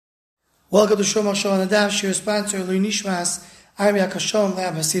Welcome to Shomar Shalom Nadav, your sponsor, Lui Nishmas, Rabbi Akashom,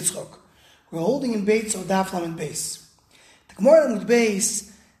 Rabbi Sitzchok. We're holding in Beis or Daf Lamed Beis. The Gemara Lamed Beis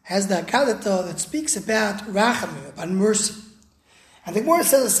has the Haggadah that speaks about Rachamim, about mercy. And the Gemara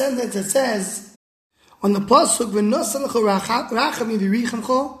says a sentence that says, on the Pasuk, V'nosalecho Rachamim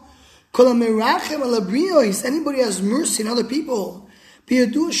v'richamcho, Kol ha'merachem ala briyos, anybody has mercy on other people,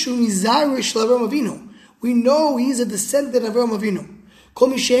 B'yadu shu mizarish l'Avraham Avinu. We know he's a descendant of Avraham Avinu.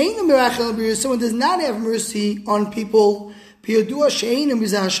 Someone does not have mercy on people. You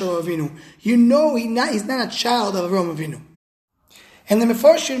know he's not a child of Avraham Avinu. And the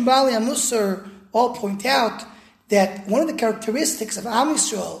Mefarshim and Bali Amusar all point out that one of the characteristics of Am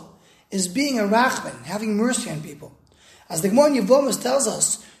Yisrael is being a Rachman, having mercy on people. As the Gemara in Yevamos tells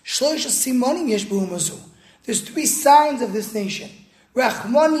us, there's 3 signs of this nation.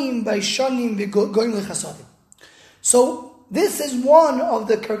 Rachmanim, Baishanim, Goyim Lechasadim. So, this is one of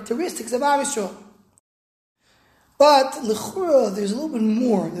the characteristics of Am Yisrael. But, L'chura, there's a little bit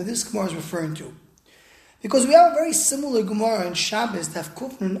more that this Gemara is referring to. Because we have a very similar Gemara in Shabbos, Daf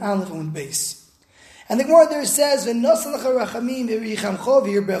Kuf Nun Aleph on Beis. And the Gemara there says, V'nosalecha rachamim v'richamcho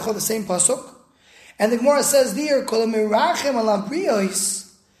v'yirbecho, the same pasuk. And the Gemara says there, Kol ha'merachem ala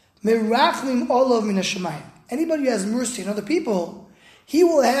briyos, merachmim olav min hashamayim. Anybody who has mercy on other people, he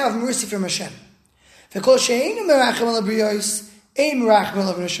will have mercy from Hashem. Someone does not have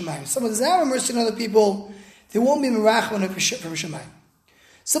mercy on other people, there won't be merachman from Shemayim.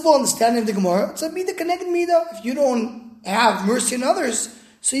 Simple understanding of the Gemara, it's a midah connected midah. If you don't have mercy on others,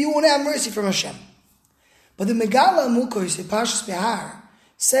 so you won't have mercy from Hashem. But the Megala Mukos in Parshas Behar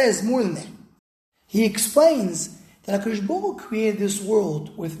says more than that. He explains that HaKadosh Baruch Hu created this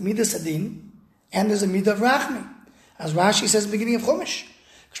world with midas adin, and there's a midah of rachman. As Rashi says in the beginning of Chumash.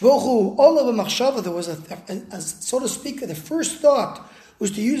 All of a machshava, there was a so to speak, the first thought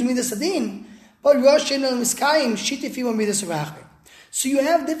was to use midas adin, but so you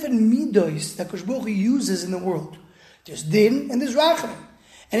have different midos that Kadosh Baruch Hu uses in the world. There's din and there's rachamim.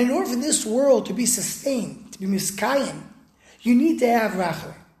 And in order for this world to be sustained, to be miskayim, you need to have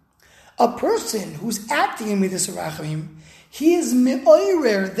rachamim. A person who's acting in midas rachamim, he is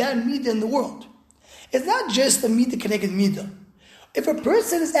me'oirer that midah in the world. It's not just a midah connected midah. If a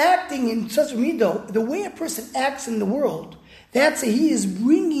person is acting in such a midah, the way a person acts in the world, that's he is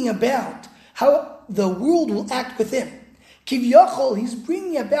bringing about how the world will act with him. Kivyachol, he's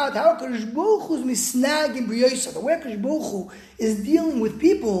bringing about how HaKadosh Baruch Hu is misnag in briyosa. The way HaKadosh Baruch Hu is dealing with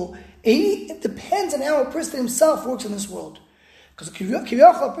people, it depends on how a person himself works in this world. Because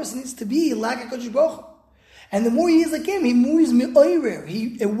Kivyachol, a person needs to be like HaKadosh Baruch Hu. And the more he is like him, the more he's me'oirer.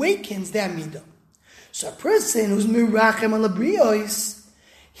 He awakens that midah. So a person who's mirachem ala briyos,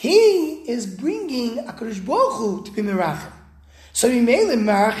 he is bringing HaKadosh Baruch Hu to be mirachem. So he made him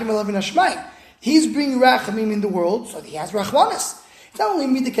mirachem ala v'nashmayim. He's bringing rachamim in the world, so he has rachmanis. It's not only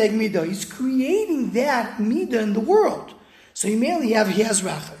midah keg midah, he's creating that midah in the world. So he has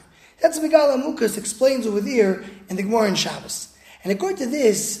racham. That's what Megala Mukas explains over there in the Gemara in Shabbos. And according to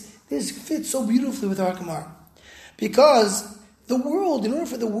this fits so beautifully with our Gemara. Because the world, in order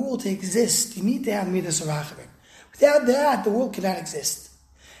for the world to exist, you need to have midas rachamim. Without that, the world cannot exist.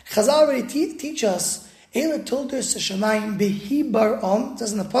 Chazal already teach us, Eila toldos hashamayim behi bar'am, it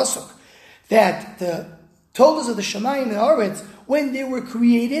says in the pasuk, that the toldos of the shamayim and the aretz, when they were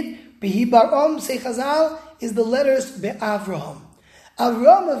created, behi bar'am, say Chazal, is the letters be'avraham.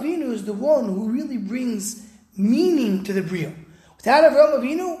 Avraham Avinu is the one who really brings meaning to the bria. Without Avraham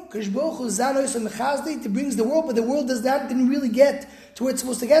Avinu, Kadosh Baruch Hu zanos and mechazde, it brings the world, but the world didn't really get to where it's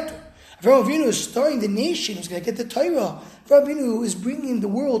supposed to get to. Avraham Avinu is starting the nation, who's going to get the Torah. Avraham Avinu is bringing the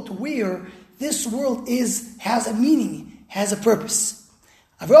world to where this world has a meaning, has a purpose.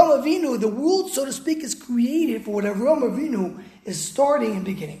 Avraham Avinu, the world, so to speak, is created for what Avraham Avinu is starting and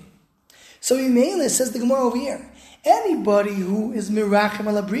beginning. So Yimela says the Gemara over here, anybody who is mirachem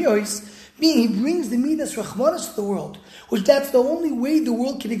ala briyos, meaning he brings the midas rachmanos to the world, which that's the only way the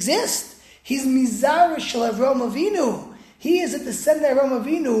world can exist. He's mizarish shel Avraham Avinu. He is a descendant of Avraham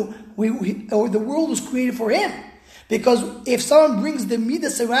Avinu, or the world was created for him. Because if someone brings the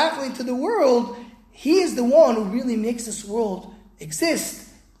midas rachmanos to the world, he is the one who really makes this world exist.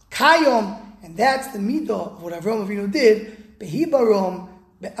 Kayom, and that's the midah of what Avraham Avinu did. Behi barom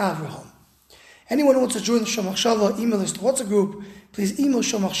be'avraham. Anyone who wants to join the Shomach Shava email list, WhatsApp group, please email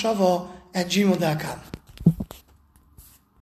shomachshava@gmail.com.